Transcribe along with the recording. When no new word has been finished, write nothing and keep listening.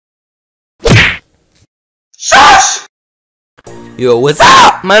Yo, what's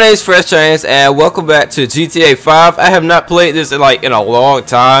up? My name is Fresh Chains, and welcome back to GTA 5. I have not played this in a long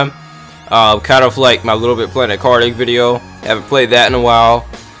time. Kind of like my Little Bit Planet karting video. Haven't played that in a while.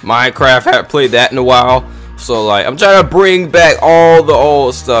 Minecraft, haven't played that in a while. So like, I'm trying to bring back all the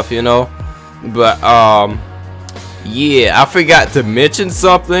old stuff, you know. But yeah, I forgot to mention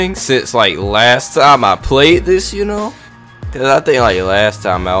something since like last time I played this, you know. Cause I think like last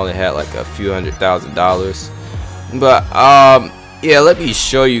time I only had like a few $100,000. But yeah, let me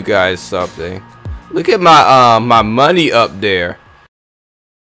show you guys something. Look at my my money up there.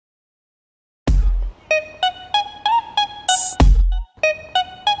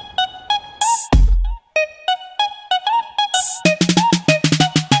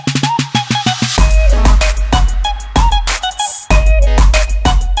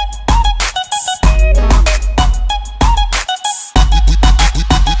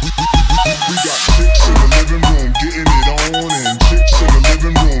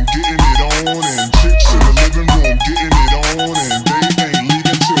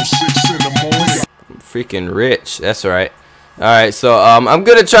 Freaking rich, that's right. Alright, so I'm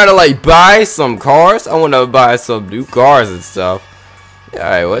gonna try to like buy some cars. I want to buy some new cars and stuff.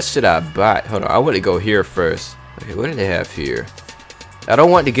 Alright, what should I buy? Hold on, I want to go here first. Okay, what do they have here? I don't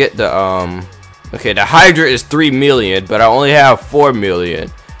want to get the okay, the Hydra is 3 million, but I only have 4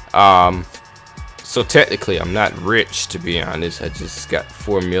 million. So technically I'm not rich, to be honest. I just got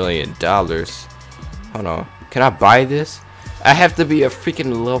 $4 million. Hold on, can I buy this? I have to be a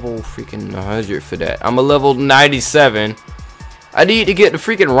freaking level 100 for that. I'm a level 97. I need to get the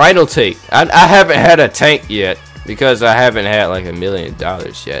freaking Rhino tank. I haven't had a tank yet because I haven't had like $1 million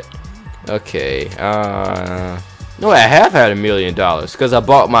yet. Okay. No, I have had $1 million because I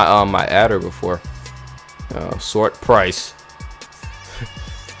bought my my adder before. Sort price.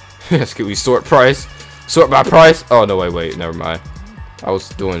 Yes, can we sort price? Sort by price? Oh no, wait, never mind. I was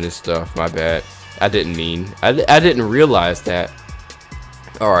doing this stuff. My bad. I didn't mean. I didn't realize that.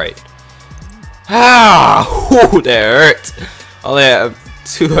 All right. Ah, ooh, that hurt. I only have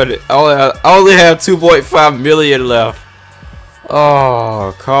 200. I only have 2.5 million left.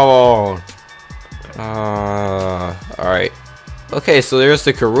 Oh, come on. All right. Okay, so there's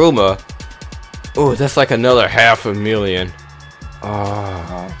the Kuruma. Oh, that's like another $500,000.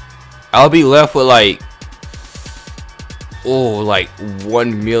 I'll be left with like, oh, like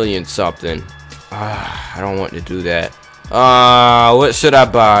 1 million something. I don't want to do that. What should I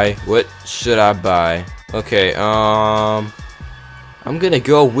buy? What should I buy? Okay, I'm gonna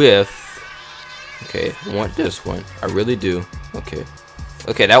go with, okay, I want this one. I really do. Okay.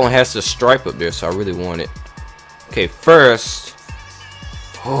 Okay, that one has the stripe up there, so I really want it. Okay, first,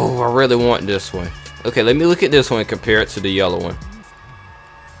 oh, I really want this one. Okay, let me look at this one and compare it to the yellow one.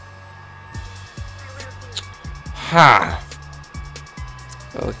 Ha!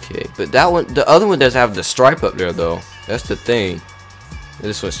 Okay, but that one, the other one does have the stripe up there though. That's the thing.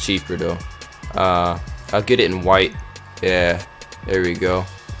 This one's cheaper though. I'll get it in white. Yeah, there we go.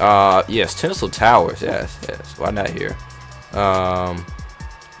 Yes, Tinsel Towers. Yes. Why not here?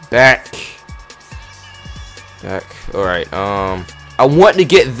 Back. All right. I want to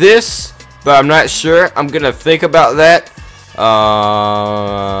get this, but I'm not sure. I'm gonna think about that.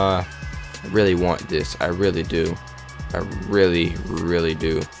 I really want this. I really do. I really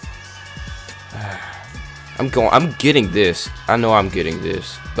do. I'm getting this. I know I'm getting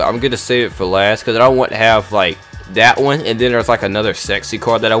this, but I'm gonna save it for last because I don't want to have like that one and then there's like another sexy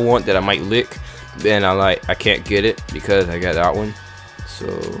card that I want that I might lick. Then I can't get it because I got that one. So,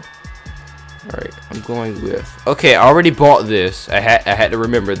 all right, I'm going with. Okay, I already bought this. I had to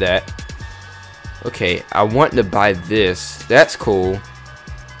remember that. Okay, I want to buy this. That's cool.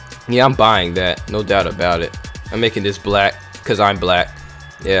 Yeah, I'm buying that. No doubt about it. I'm making this black because I'm black.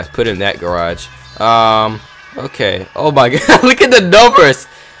 Yeah, put in that garage. Okay. Oh my god, look at the numbers.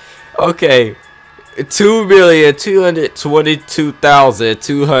 Okay,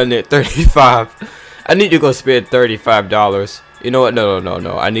 2,222,235. I need to go spend $35. You know what?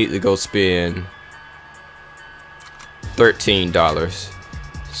 No. I need to go spend $13.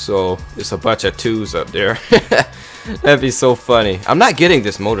 So it's a bunch of twos up there. That'd be so funny. I'm not getting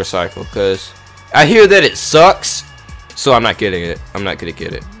this motorcycle because I hear that it sucks, so I'm not getting it. I'm not gonna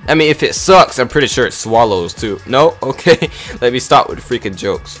get it. I mean, if it sucks, I'm pretty sure it swallows too. No? Okay. Let me stop with the freaking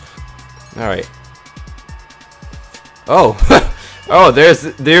jokes. Alright. Oh. Oh,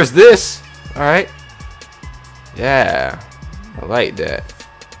 there's this. Alright. Yeah. I like that.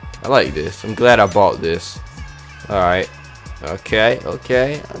 I like this. I'm glad I bought this. Alright. Okay.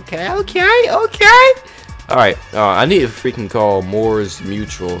 Alright, I need to freaking call Moore's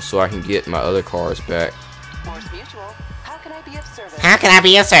Mutual so I can get my other cars back. Moore's Mutual, how can I How can I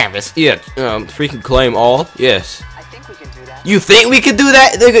be of service? Yeah, freaking claim all. Yes. I think we can do that. You think we can do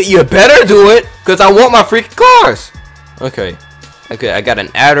that? Nigga, you better do it, cause I want my freaking cars. Okay. Okay, I got an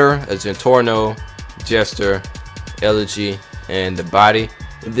adder, a Zentorno, Jester, Elegy, and the body.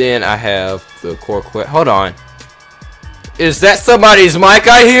 And then I have the core quest. Hold on. Is that somebody's mic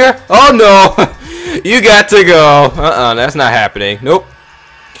I hear? Oh no. You got to go. That's not happening. Nope.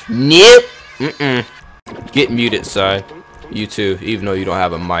 Nope. Get muted, son. You too. Even though you don't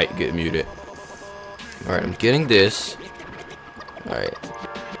have a mic, get muted. Alright, I'm getting this. Alright.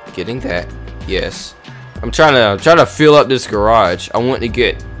 Getting that. Yes. I'm trying to fill up this garage. I want to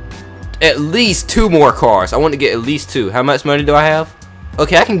get at least 2 more cars. I want to get at least 2. How much money do I have?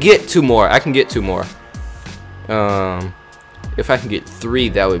 Okay, I can get 2 more. I can get 2 more. If I can get 3,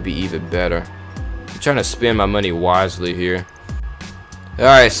 that would be even better. I'm trying to spend my money wisely here.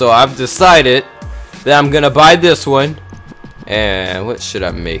 Alright, so I've decided that I'm gonna buy this one. And what should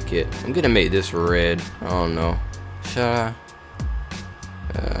I make it? I'm gonna make this red. I don't know. Should I?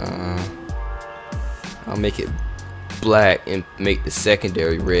 I'll make it black and make the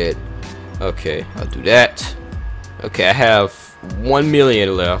secondary red. Okay, I'll do that. Okay, I have 1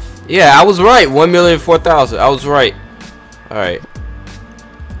 million left. Yeah, I was right. 1,004,000. I was right. Alright.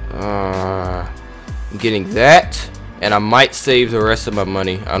 I'm getting that. And I might save the rest of my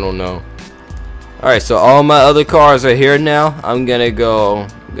money. I don't know. Alright, so all my other cars are here now. I'm gonna go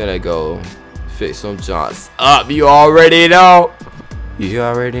fix some jaunts up. You already know. You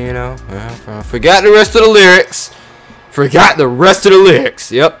already know. Forgot the rest of the lyrics. Forgot the rest of the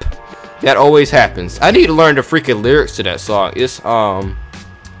lyrics. Yep. That always happens. I need to learn the freaking lyrics to that song.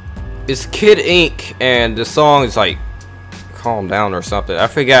 It's Kid Ink, and the song is like Calm Down or something. I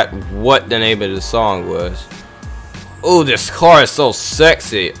forgot what the name of the song was. Oh, this car is so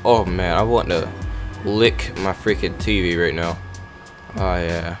sexy. Oh man, I want to lick my freaking TV right now. Oh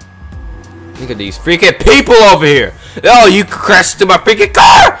yeah. Look at these freaking people over here. Oh, you crashed into my freaking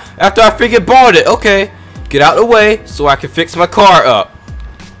car after I freaking bought it. Okay, get out of the way so I can fix my car up.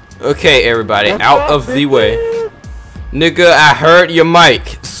 Okay, everybody, out of the way. Nigga, I heard your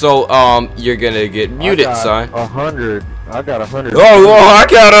mic, so you're gonna get muted, son. 100. I got 100. Oh, I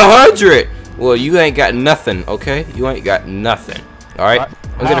got 100. Well, you ain't got nothing, okay? You ain't got nothing. All right,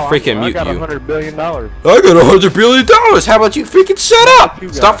 I'm gonna freaking mute you. I got $100 billion. I got $100 billion. How about you freaking shut up?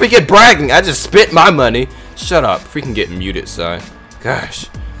 Stop freaking bragging. I just spent my money. Shut up. Freaking get muted, son. Gosh.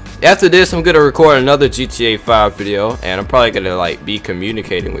 After this, I'm gonna record another GTA 5 video, and I'm probably gonna like be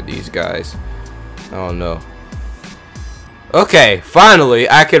communicating with these guys. I don't know. Okay, finally,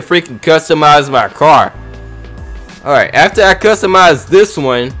 I can freaking customize my car. Alright, after I customize this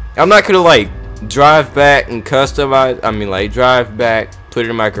one, I'm not gonna like drive back and customize. I mean, like drive back, put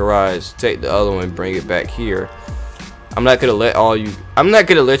it in my garage, take the other one, bring it back here. I'm not gonna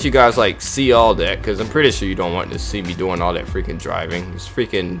let you guys like see all that, because I'm pretty sure you don't want to see me doing all that freaking driving. It's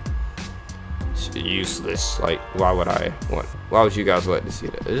freaking useless. Like, why would you guys want to see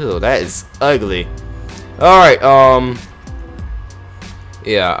that? Ew, that is ugly. Alright,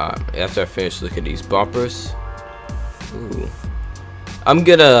 yeah, after I finish looking at these bumpers, ooh, I'm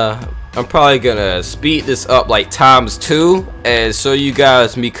probably gonna speed this up like ×2 and show you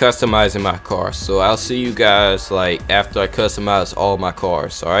guys me customizing my car. So I'll see you guys like after I customize all my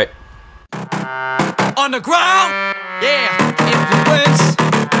cars. All right. On the ground, yeah, influence.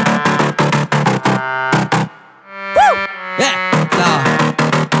 Woo! Yeah,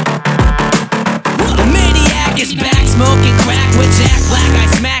 The maniac is back, smoking crack with Jack Black. I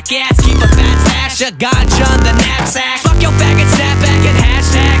smack ass, keep a fat stash, a ganja on the knapsack. Fuck your faggot, snap back and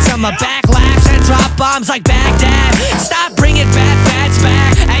hashtags. I'm a backlash and drop bombs like Baghdad. Stop bringing bad fads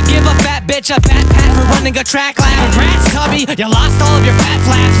back and give a fat bitch a fat pat for running a track lab. Congrats, Tubby, you lost all of your fat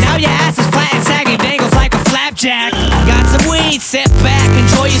flaps. Now your ass is flat and saggy, dangles like a flapjack. Got some weed, sit back,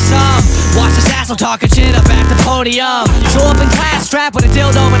 enjoy you some. Watch this asshole talking shit up at the podium. Show up in class, strapped with a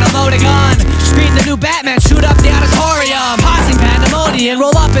dildo and a loaded gun. Scream the new Batman, shoot up the auditorium. Causing pandemonium,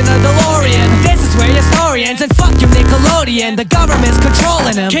 roll up in a DeLorean. This is where your historians and fuck your Nickelodeon. The government's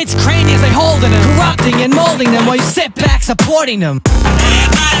controlling them. Kids' craniums, they holding them, corrupting and molding them while you sit back supporting them.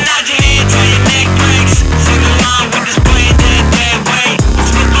 Everybody nod your head till your neck breaks. Sing along with this plain dead way.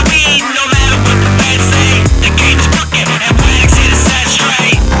 Smoke my weed no matter what the feds say. The game's crooked and wax it is set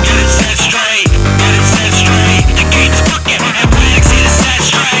straight. Get it set straight. Get it set straight. The game's crooked and wax it is set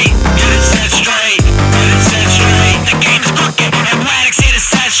straight. Get it set straight. Get it set straight. The game's crooked and wax it is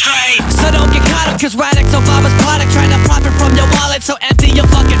set straight. So don't get caught up, cause Radix Obama's product trying to profit from your wallet, so empty your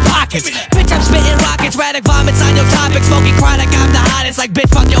fucking pockets. Bitch, I'm spitting rockets, Radic vomits on your topic. Smoking chronic, I'm the hottest. Like bitch,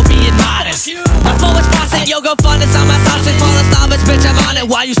 fuck yo being modest. My flow is faucet, yo go fun, it's on my sausage. Fall on it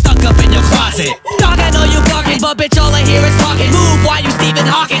while you stuck up in your closet. Dog, I know you barking, but bitch, all I hear is talking. Move while you Stephen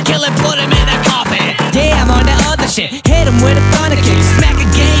Hawking, kill him, put him in a coffin. Yeah, I'm on that other shit. Hit him with a thunder kick. Smack a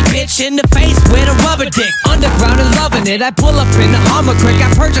gay bitch in the face with a rubber dick. Underground and loving it. I pull up in the Hummer quick.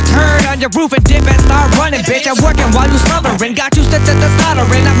 I perch a turd on your roof and dip and start running, bitch. I'm working while you slumbering. Got you stuck to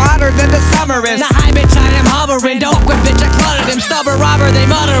stuttering. I'm hotter than the summer is. Now hi, bitch, I am hovering. Don't quit, bitch, I cluttered him. Stubborn robber, they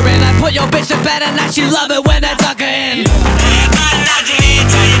muttering. I put your bitch to bed and now she love it when I tuck her in. Everybody nod your head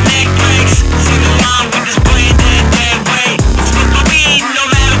till your neck breaks. Sing along with this brain dead way. Smoke my weed no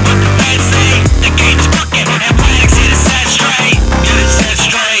matter what the feds say. The game's crooked and wax it is set straight. Get it set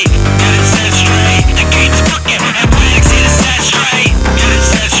straight. Get it set straight. The game's crooked and wax it is set straight. Get it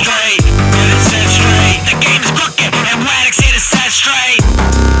set straight. Get it set straight. The game's crooked and wax it is set straight.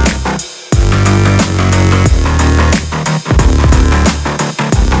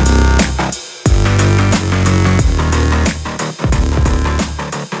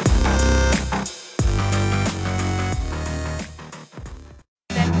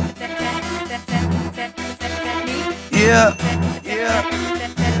 Yeah, yeah.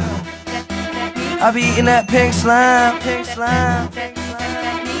 I be eating that pink slime, pink slime.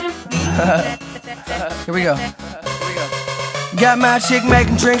 Here we go. Got my chick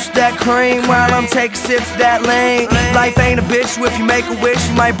making drinks with that cream while I'm taking sips of that lean. Life ain't a bitch, so if you make a wish,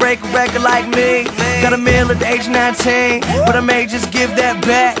 you might break a record like me. Got a meal at the age of 19, but I may just give that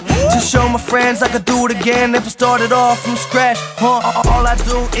back to show my friends I could do it again if I started off from scratch. All I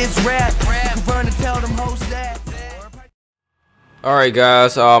do is rap. You can run and tell them hoes that. Alright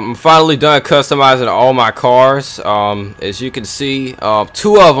guys, I'm finally done customizing all my cars. As you can see, 2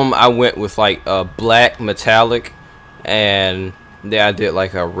 of them I went with like a black metallic, and then I did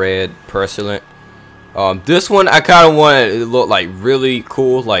like a red porcelain. This one I kind of wanted it to look like really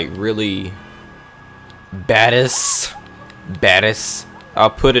cool, like really badass.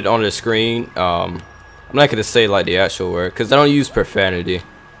 I'll put it on the screen. I'm not gonna say like the actual word because I don't use profanity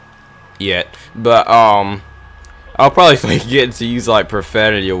yet, but I'll probably like get to use like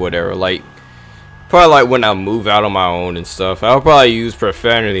profanity or whatever, like probably like when I move out on my own and stuff. I'll probably use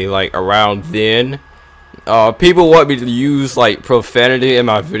profanity like around then. People want me to use like profanity in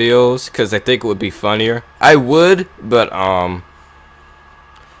my videos because they think it would be funnier. I would, but I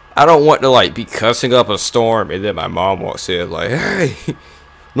don't want to like be cussing up a storm and then my mom walks in like, hey,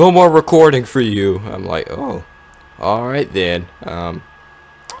 no more recording for you. I'm like, oh, alright then.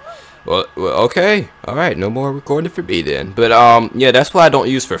 Well, okay, all right, no more recording for me then. But yeah, that's why I don't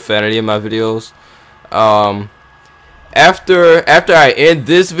use profanity in my videos. After I end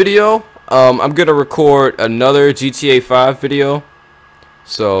this video, I'm gonna record another GTA5 video.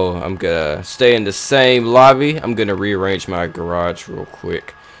 So I'm gonna stay in the same lobby. I'm gonna rearrange my garage real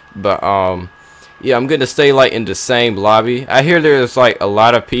quick, but yeah, I'm gonna stay like in the same lobby. I hear there's like a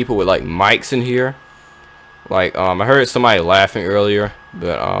lot of people with like mics in here. Like I heard somebody laughing earlier,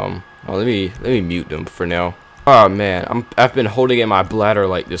 but oh, let me mute them for now. Oh man, I've been holding in my bladder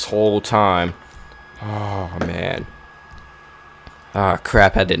like this whole time. Oh man. Ah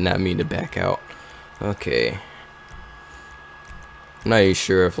crap, I did not mean to back out. Okay. I'm not even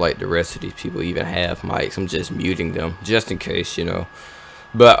sure if like the rest of these people even have mics. I'm just muting them just in case, you know.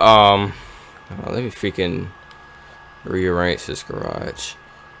 But let me freaking rearrange this garage.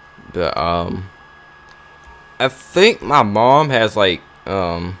 But I think my mom has like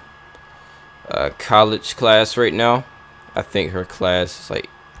a college class right now. I think her class is like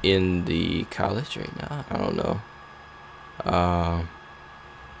in the college right now. I don't know.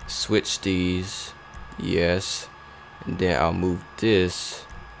 Switch these, yes, and then I'll move this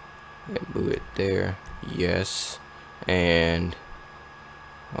and move it there, yes, and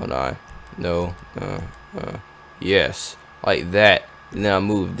hold on, no, yes, like that, and then I'll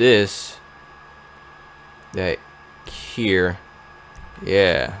move this that here.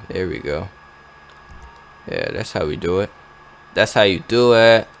 Yeah, there we go. Yeah, that's how we do it. That's how you do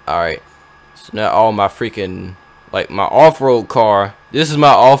it. Alright, so now all my freaking, like my off-road car, this is my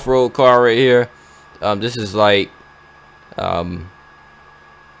off-road car right here. This is like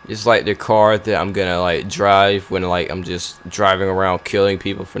it's like the car that I'm gonna like drive when like I'm just driving around killing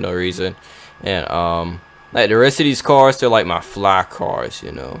people for no reason. And like the rest of these cars, they're like my fly cars,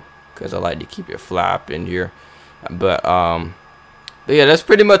 you know, because I like to keep it fly up in here. But yeah, that's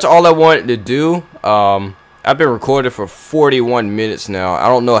pretty much all I wanted to do. I've been recording for 41 minutes now. I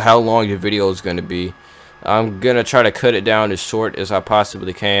don't know how long the video is gonna be. I'm gonna try to cut it down as short as I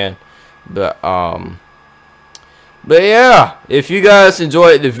possibly can. But yeah, if you guys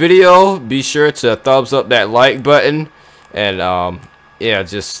enjoyed the video, be sure to thumbs up that like button. And yeah,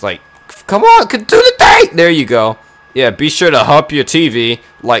 just like, come on, do the thing. There you go. Yeah, be sure to hump your TV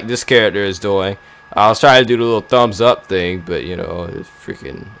like this character is doing. I was trying to do the little thumbs up thing, but you know,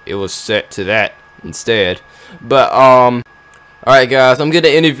 it was set to that instead. But alright guys, I'm gonna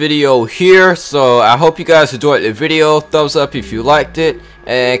end the video here. So I hope you guys enjoyed the video. Thumbs up if you liked it,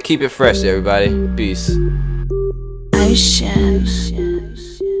 and keep it fresh, everybody. Peace. Ocean.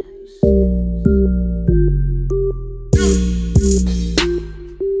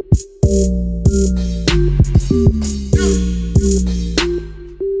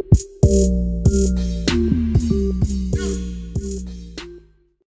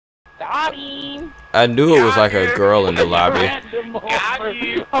 I knew it was like a girl in the lobby.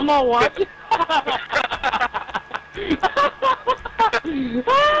 Come on, watch.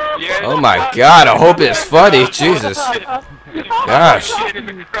 Oh my god, I hope it's funny. Jesus. Gosh.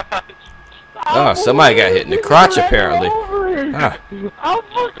 Oh, somebody got hit in the crotch apparently. Ah.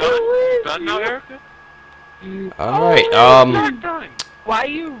 Alright, Why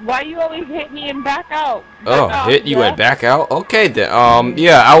you always hit me and back out? Oh, hit you and back out? Okay then.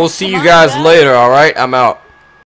 Yeah, I will see you guys later, alright? I'm out.